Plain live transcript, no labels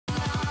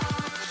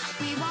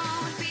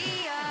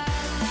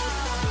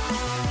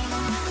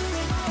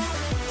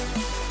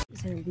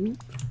there loot?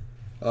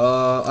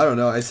 I don't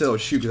know. I said, oh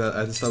shoot, because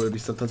I just thought there'd be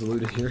some tons of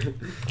loot in here.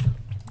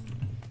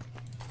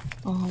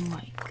 Oh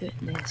my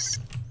goodness.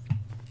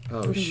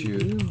 Oh What shoot.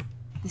 do you do?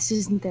 This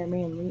isn't their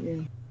main loot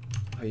room.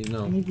 How you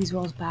know? I need these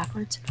walls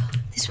backwards.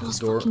 This wall's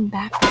Door. fucking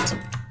backwards.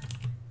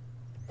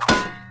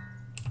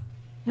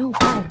 No,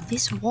 bro,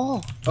 this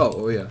wall.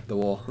 Oh yeah, the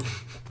wall.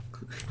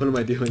 What am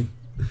I doing?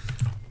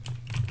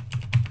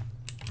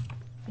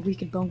 We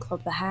could bone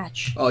club the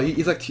hatch. Oh,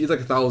 he's like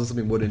 1,000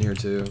 something wood in here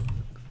too.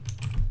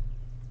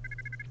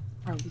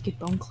 Bro, we could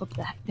bone club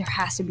the. There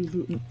has to be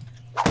loot.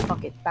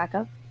 Fuck it. Back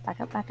up. Back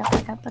up. Back up.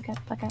 Back up. Back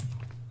up. Back up.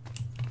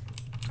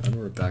 I know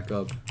where to back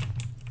up.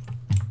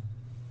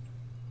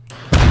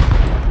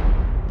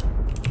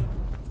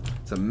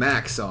 It's a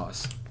mac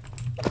sauce.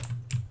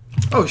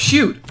 Oh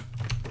shoot!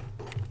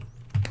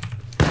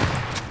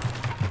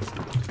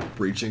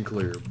 Breach and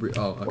clear.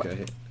 Oh,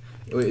 okay.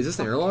 Wait, is this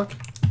an airlock?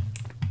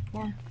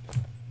 Yeah.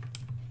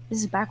 This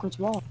is a backwards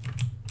wall.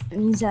 It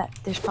means that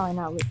there's probably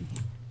not loot.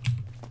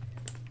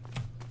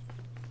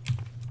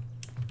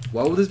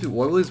 Why would this be?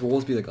 Why will these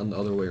walls be like on the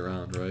other way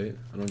around? Right?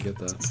 I don't get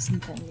that. This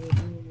isn't the main loot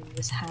room.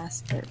 This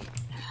has to.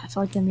 I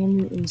feel like the main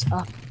loot room's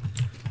up.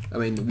 I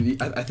mean,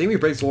 I think we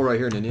break this wall right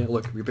here, Ninja.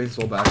 Look, we break this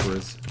wall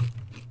backwards.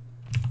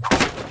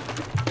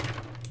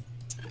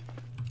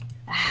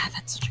 Ah,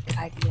 that's such a good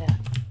idea.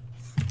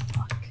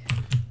 Fuck.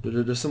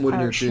 There's some wood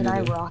in here too. Should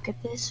I Ninja. rocket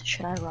this?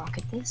 Should I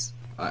rocket this?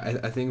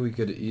 I think we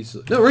could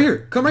easily. No, right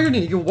here. Come right here,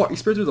 Ninja. You can walk. You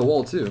spear through the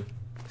wall too.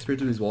 Spear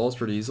through these walls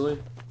pretty easily.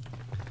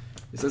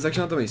 It's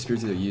actually not that many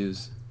spears to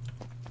use.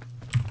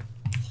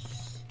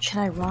 Should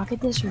I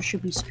rocket this or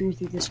should we spear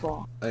through this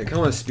wall? I kind of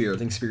want a spear. I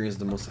think spearing is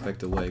the most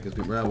effective way because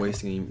we're not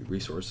wasting any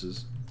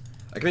resources.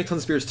 I can make tons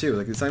of spears too.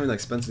 Like it's not even that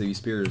expensive to use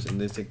spears,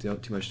 and they take too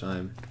much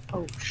time.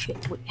 Oh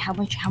shit! Wait, how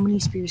many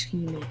spears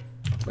can you make?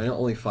 I know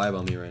only 5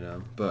 on me right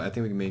now, but I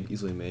think we can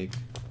easily make.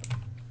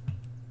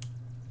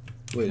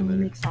 Wait a Can we minute.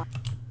 make 5?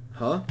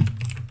 Huh?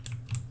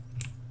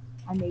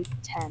 I made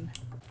 10.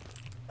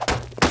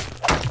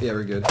 Yeah,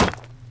 we're good.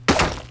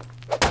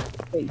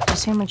 Wait,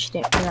 just how much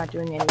you're not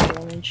doing any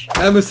damage.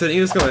 I'm just saying,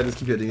 just go ahead, just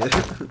keep hitting it.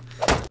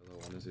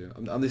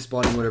 I'm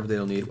despawning whatever they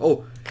don't need.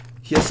 Oh,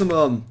 he has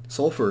some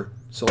sulfur.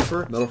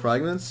 Sulfur? Metal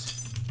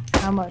fragments?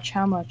 How much?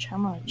 How much? How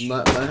much?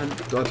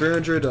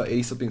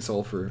 380 something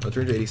sulfur.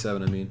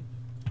 387, I mean.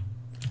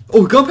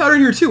 Oh, gunpowder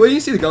in here too. Wait,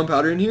 you see the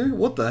gunpowder in here?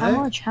 What the heck?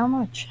 How much? How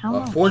much? How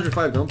much?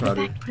 405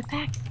 gunpowder. Put it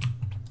back.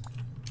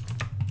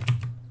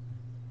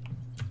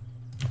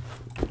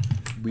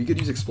 We could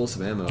use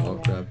explosive ammo. Oh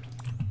crap.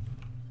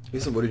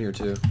 There's some wood in here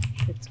too.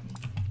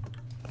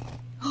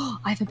 Oh,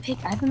 I have a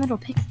pick. I have a metal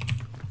pick.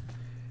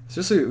 It's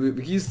just like, we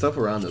can use stuff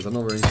around this. I don't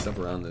know if we're any stuff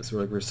around this.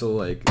 We're so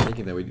like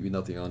thinking that we'd be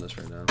nothing on this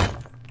right now.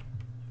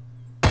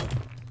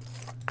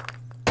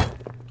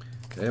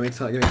 Okay, I make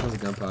tons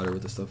of gunpowder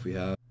with the stuff we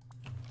have.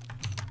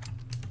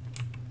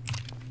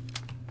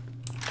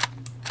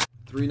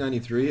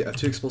 393. I have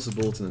 2 explosive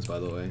bullets in this, by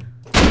the way.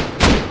 I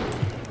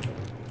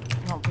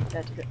don't think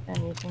that did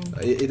anything.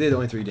 It did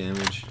only 3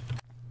 damage.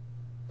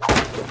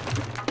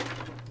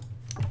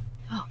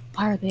 Oh,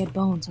 Pyro, they had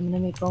bones. I'm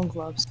gonna make bone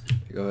gloves.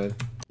 Okay, go ahead.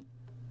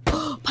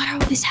 Pyro,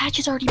 this hatch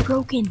is already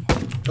broken.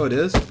 Oh, it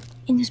is?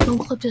 And this bone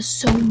club does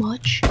so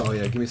much. Oh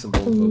yeah, give me some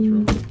bone clubs,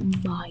 bro.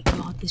 Oh my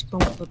god, this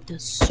bone club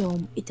does so.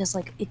 It does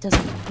like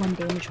 1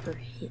 damage per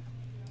hit.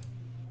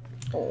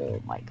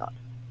 Oh my god.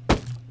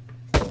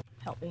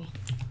 Help me.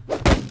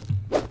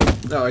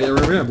 Oh yeah, we're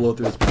gonna blow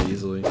through this pretty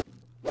easily.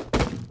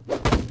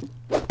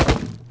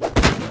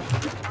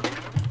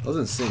 That was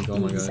in sync, oh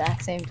my god.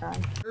 Exact same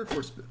time. Air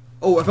Force.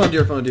 Oh, I found a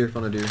deer, found a deer,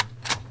 found a deer.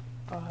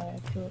 Oh, I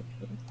feel it.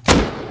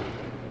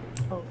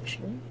 Oh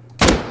shit.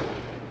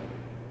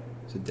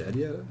 Is it dead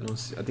yet? I don't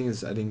see. I think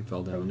it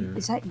fell down there.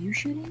 Is that you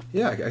shooting?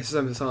 Yeah, I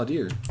saw a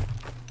deer.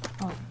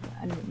 Oh,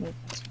 I didn't know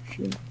that's you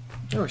shooting.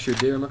 Oh, shoot,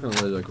 deer. I'm not gonna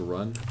let it like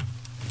run. Did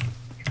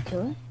you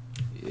kill it?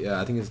 Yeah,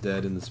 I think it's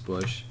dead in this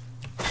bush.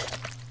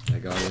 I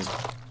got it.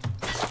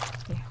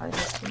 Okay,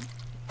 harvest it.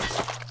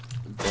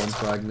 Bone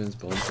fragments,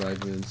 bone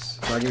fragments.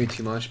 It's not gonna be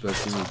too much, but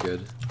it's gonna be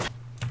good.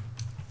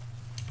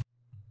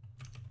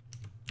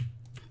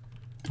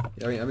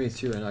 Yeah, I made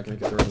 2 right now. I can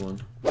make a 3rd one.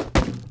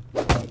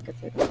 Okay, good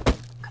third one.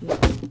 Come here.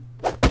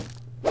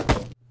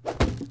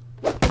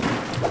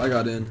 I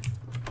got in.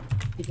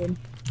 You did?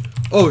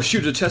 Oh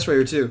shoot, there's a chest right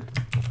here too.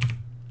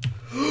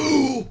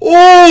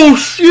 Oh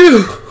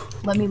shoot!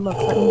 Let me look,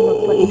 let me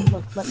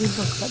look, let me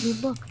look, let me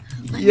look,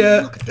 let me look.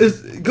 Yeah,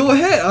 go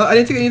ahead. I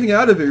didn't take anything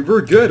out of it.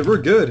 We're good, we're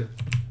good.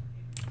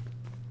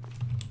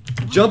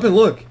 Jump and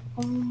look.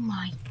 Oh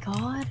my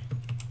god.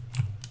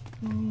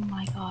 Oh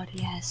my god,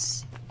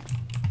 yes.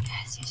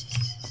 Yes, yes, yes,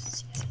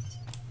 yes, yes,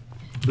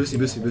 yes. Boost me,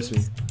 boost me, boost me.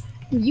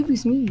 You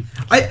boost me.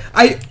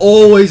 I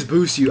always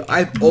boost you.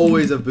 I've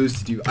always have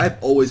boosted you. I've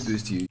always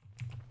boosted you.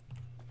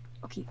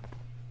 Okay.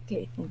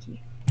 Okay, thank you.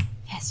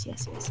 Yes,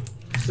 yes, yes.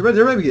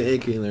 There might be an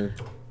AK in there.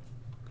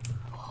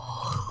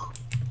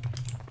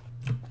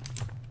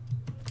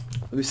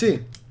 Let me see.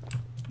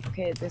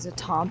 Okay, there's a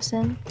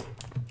Thompson.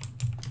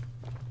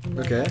 And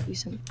there Okay. might be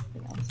something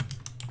else.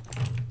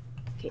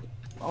 Okay.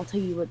 I'll tell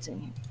you what's in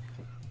here.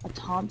 A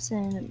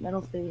Thompson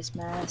metal face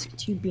mask,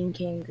 2 bean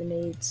can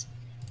grenades,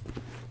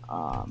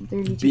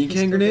 32 Bean can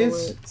pistol grenades?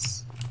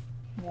 bullets.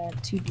 Yeah,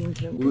 2 bean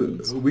can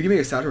grenades. We can make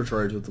a satchel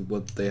charge with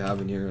what they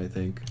have in here, I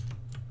think.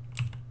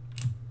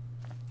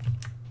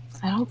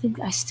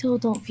 I still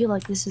don't feel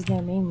like this is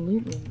their main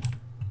loot room.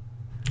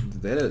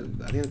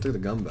 I think they took the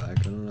gun back.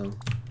 I don't know.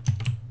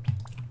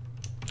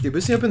 Okay,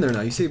 boost me up in there now.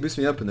 You say boost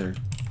me up in there.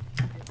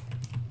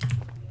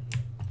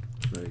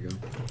 There you go.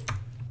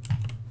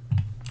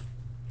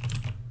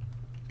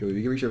 Okay,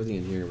 we can reach everything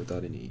in here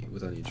without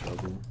any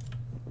trouble.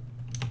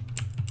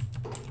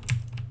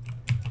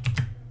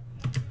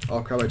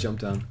 Oh crap! I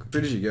jumped down.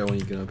 Where did you go when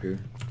you get up here?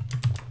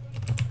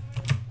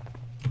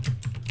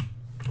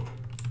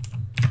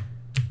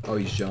 Oh,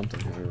 he's jumped.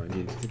 Okay, never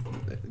mind.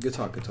 Good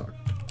talk. Good talk.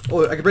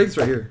 Oh, I can break this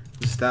right here.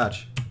 This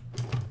statch.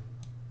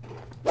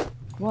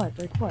 What?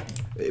 Break what?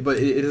 But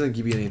it doesn't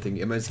give you anything.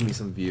 It might just give me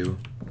some view.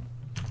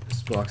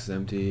 This box is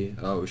empty.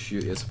 Oh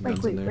shoot, yeah, some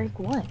guns in there. Break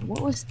what?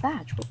 What was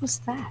thatch? What was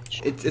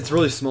thatch? It's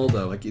really small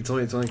though. Like it's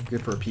only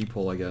good for a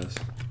peephole, I guess.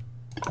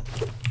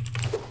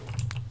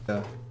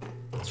 Yeah,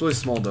 it's really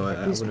small though.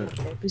 I Boost me wouldn't.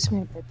 up there. Boost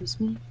me up there. Boost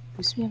me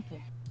up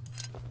there.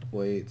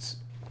 Wait.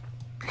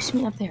 Boost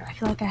me up there. I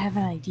feel like I have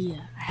an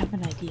idea. I have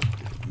an idea.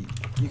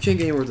 You can't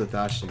get anywhere with the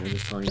thatch thing. I'm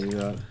just telling you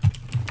that.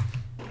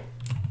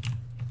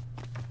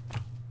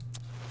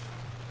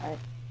 Alright.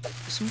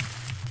 Boost me.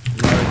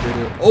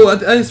 Oh,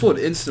 I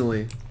exploded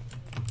instantly.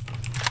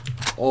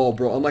 Oh,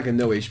 bro, I'm like a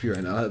no HP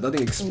right now. That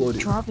thing exploded.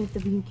 Hey, drop it the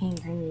bean can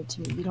grenade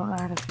to me. You don't know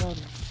how to throw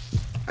them.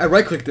 I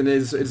right clicked and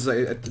it's like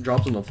it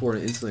dropped on the floor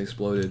and it instantly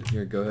exploded.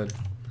 Here, go ahead.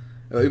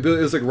 It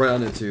was like right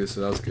on it too,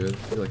 so that was good.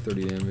 I did like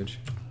 30 damage.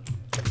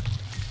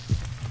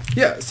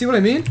 Yeah, see what I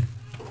mean?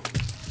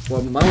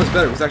 Well, mine was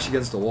better. It was actually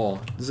against the wall.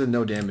 This did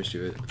no damage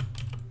to it.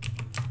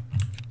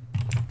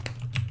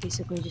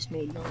 Basically just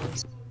made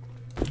noise.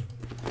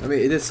 I mean,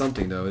 it did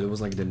something though. It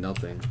wasn't like it did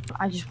nothing.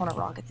 I just want to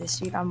rocket this,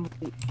 dude. Can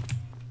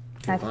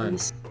I Fine.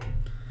 please?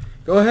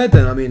 Go ahead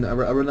then. I mean, I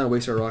would not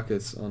waste our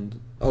rockets on.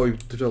 Oh, you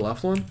to the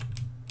left one?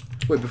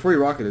 Wait, before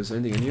you rocket, is there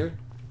anything in here?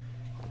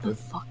 The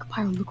fuck,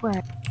 Pyro? Look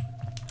where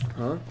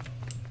Huh?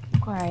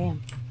 look where I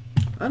am.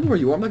 I don't know where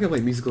you are. I'm not gonna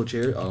play musical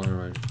chair. Oh, never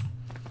mind.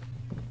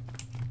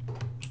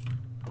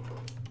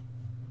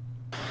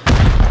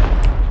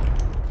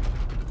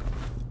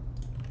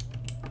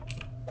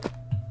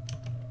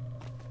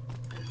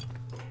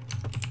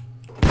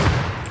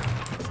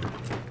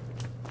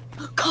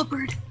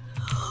 Cupboard.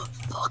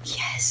 Fuck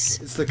yes.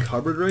 It's the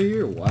cupboard right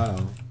here?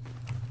 Wow.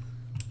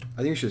 I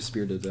think you should have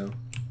speared it though.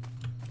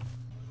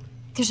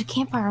 There's a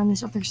campfire on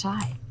this other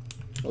side.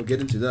 Oh,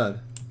 get into that.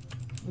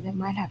 Well, that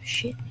might have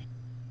shit in it.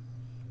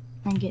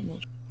 I'm getting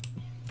it.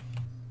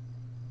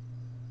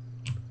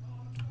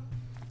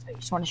 So you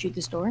just want to shoot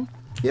this door?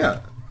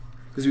 Yeah.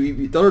 Because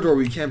the other door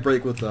we can't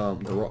break with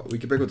we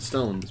can break with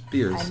stone,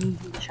 spears. I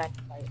need you to shine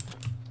the light.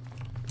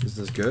 Is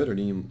this good or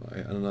do you? I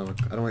don't know.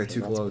 I don't want to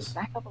get too Let's close.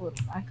 Back up a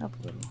little. Back up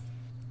a little.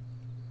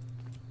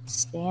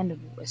 Stand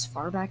as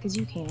far back as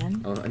you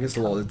can. Oh, against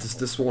the wall.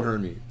 This won't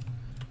hurt me.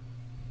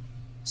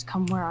 Just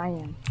come where I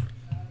am.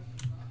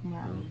 Come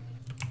where I am.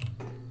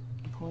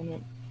 I'm pulling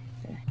it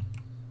there.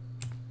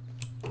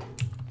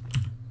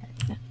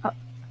 Oh,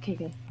 okay,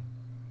 good.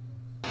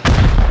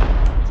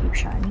 Keep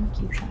shining,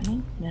 keep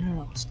shining.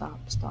 No, stop.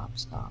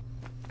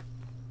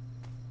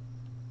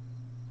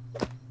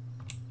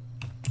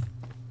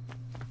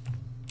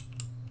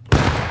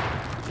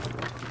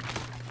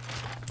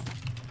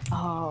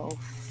 Oh,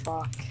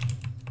 fuck.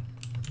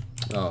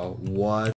 Oh, what?